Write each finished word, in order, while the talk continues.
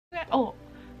Oh,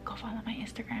 go follow my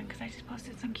Instagram because I just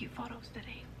posted some cute photos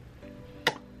today.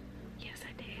 Yes,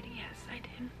 I did. Yes, I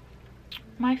did.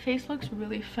 My face looks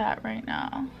really fat right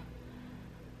now.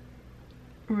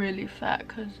 Really fat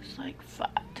because it's like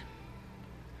fat.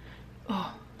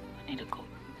 Oh, I need to go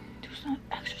do some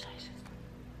exercises.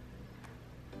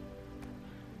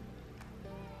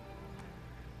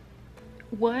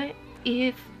 What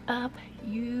is up,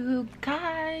 you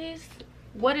guys?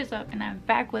 What is up? And I'm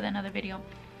back with another video.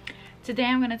 Today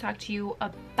I'm going to talk to you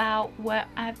about what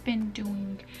I've been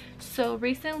doing. So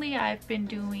recently I've been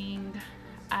doing,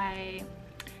 I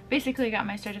basically got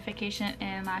my certification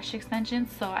in lash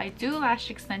extensions. So I do lash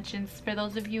extensions. For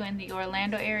those of you in the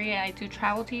Orlando area, I do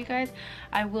travel to you guys.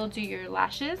 I will do your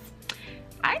lashes.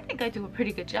 I think I do a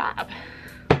pretty good job.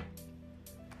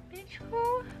 Bitch,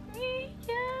 who? Me?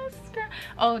 Yes, girl.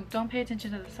 Oh, don't pay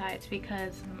attention to the sides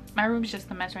because my room's just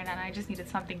a mess right now and I just needed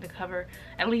something to cover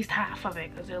at least half of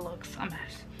it because it looks a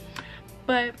mess.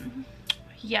 But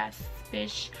yes,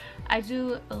 bitch, I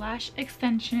do lash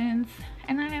extensions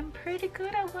and I am pretty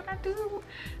good at what I do.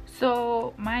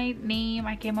 So my name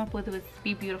I came up with was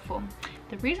Be Beautiful.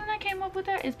 The reason I came up with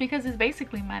that is because it's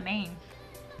basically my name.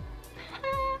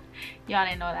 Y'all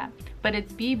didn't know that, but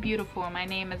it's Be Beautiful. My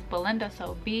name is Belinda,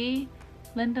 so Be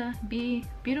Linda, Be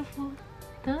Beautiful.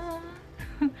 Duh.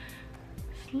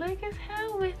 Slick as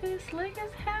hell with it, slick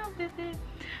as hell with it.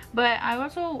 But I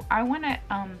want to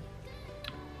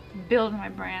build my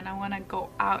brand. I want to go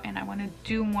out and I want to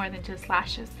do more than just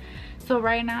lashes. So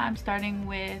right now I'm starting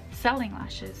with selling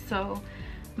lashes. So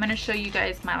I'm going to show you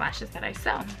guys my lashes that I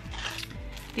sell.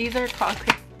 These are called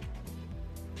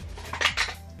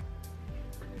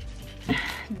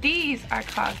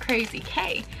Crazy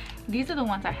K. These are the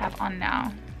ones I have on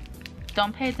now.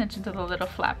 Don't pay attention to the little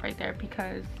flap right there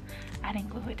because I didn't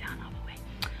glue it down all the way.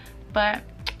 But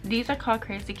these are called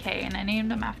Crazy K and I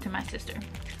named them after my sister.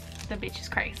 The bitch is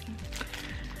crazy.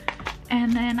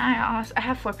 And then I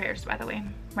have 4 pairs, by the way,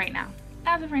 right now.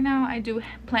 As of right now, I do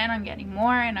plan on getting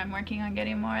more and I'm working on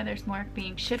getting more. There's more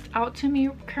being shipped out to me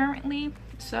currently.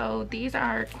 So these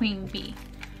are Queen Bee.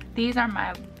 These are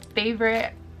my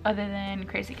favorite other than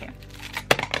Crazy K.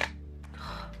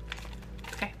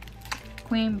 Okay,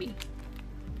 Queen Bee.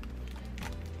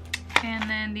 And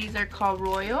then these are called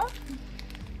Royal,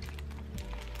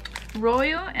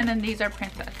 and then these are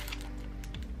Princess.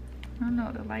 I don't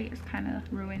know, the light is kind of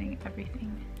ruining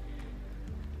everything.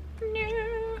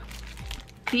 No.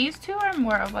 These two are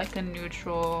more of like a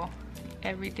neutral,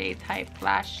 everyday type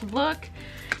lash look,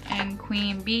 and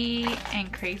Queen Bee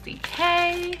and Crazy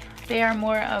K, they are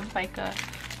more of like a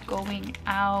going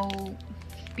out,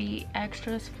 be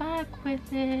extra as fuck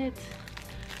with it.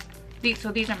 These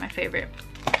are my favorite.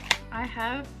 I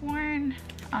have worn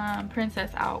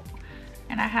Princess out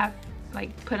and I have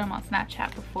like put them on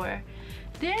Snapchat before.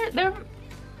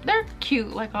 They're cute,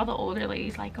 like all the older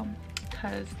ladies like them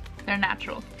because they're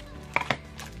natural.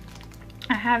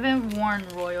 I haven't worn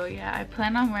Royal yet. I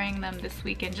plan on wearing them this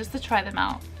weekend just to try them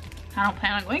out. I don't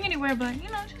plan on going anywhere, but you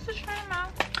know, just to try them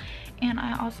out. And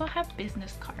I also have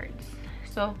business cards.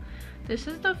 So this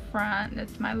is the front,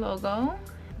 that's my logo,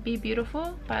 Be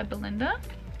Beautiful by Belinda.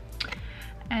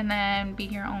 And then Be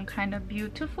Your Own Kind of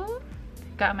Beautiful.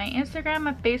 Got my Instagram,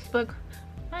 my Facebook,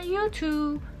 my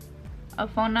YouTube, a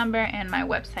phone number, and my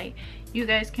website. You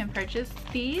guys can purchase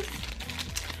these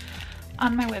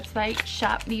on my website,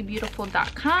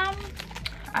 shopbebeautiful.com.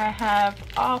 I have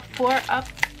all 4 up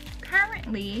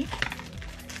currently.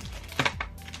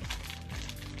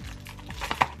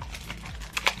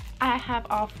 I have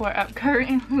all 4 up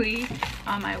currently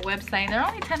on my website. They're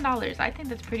only $10. I think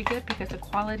that's pretty good because the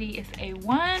quality is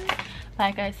A1.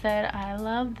 Like I said, I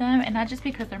love them, and not just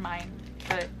because they're mine,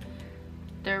 but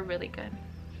they're really good.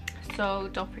 So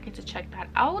don't forget to check that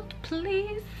out,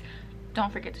 please.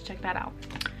 Don't forget to check that out.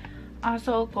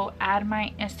 Also, go add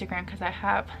my Instagram because I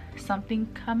have something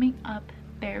coming up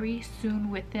very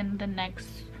soon within the next,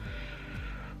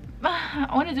 I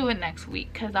want to do it next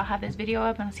week because I'll have this video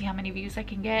up and I'll see how many views I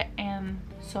can get, and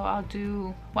so I'll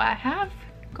do what I have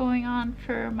going on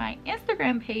for my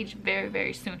Instagram page very,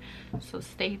 very soon. So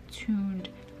stay tuned.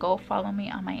 Go follow me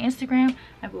on my Instagram.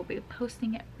 I will be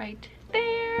posting it right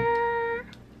there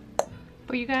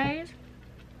for you guys,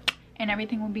 and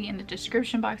everything will be in the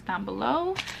description box down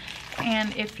below.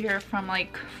 And if you're from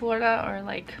like Florida or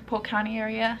like Polk County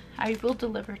area, I will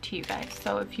deliver to you guys.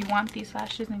 So if you want these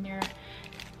lashes and you're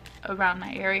around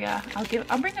my area, I'll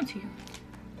bring them to you.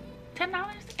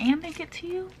 $10 and they get to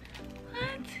you.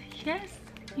 What? Yes,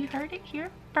 you heard it here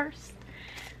first.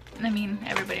 I mean,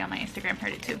 everybody on my Instagram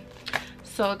heard it too.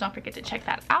 So don't forget to check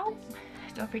that out.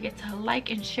 Don't forget to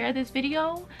like and share this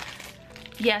video.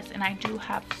 yes, and I do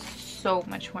have so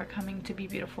much more coming to Be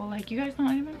Beautiful. Like, you guys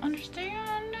don't even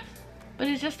understand, but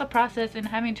it's just a process, and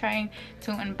trying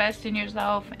to invest in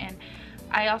yourself. And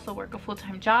I also work a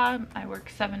full-time job. I work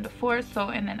 7 to 4. So,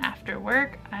 and then after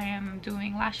work I am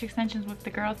doing lash extensions with the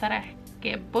girls that I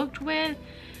get booked with.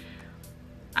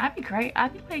 I'd be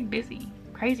like busy,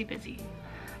 crazy busy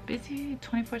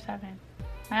 24/7.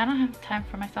 I don't have time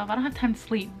for myself. I don't have time to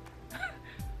sleep.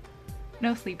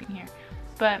 No sleeping here.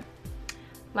 But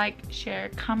like, share,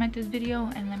 comment this video,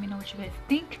 and let me know what you guys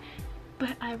think.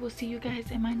 But I will see you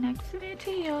guys in my next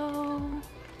video.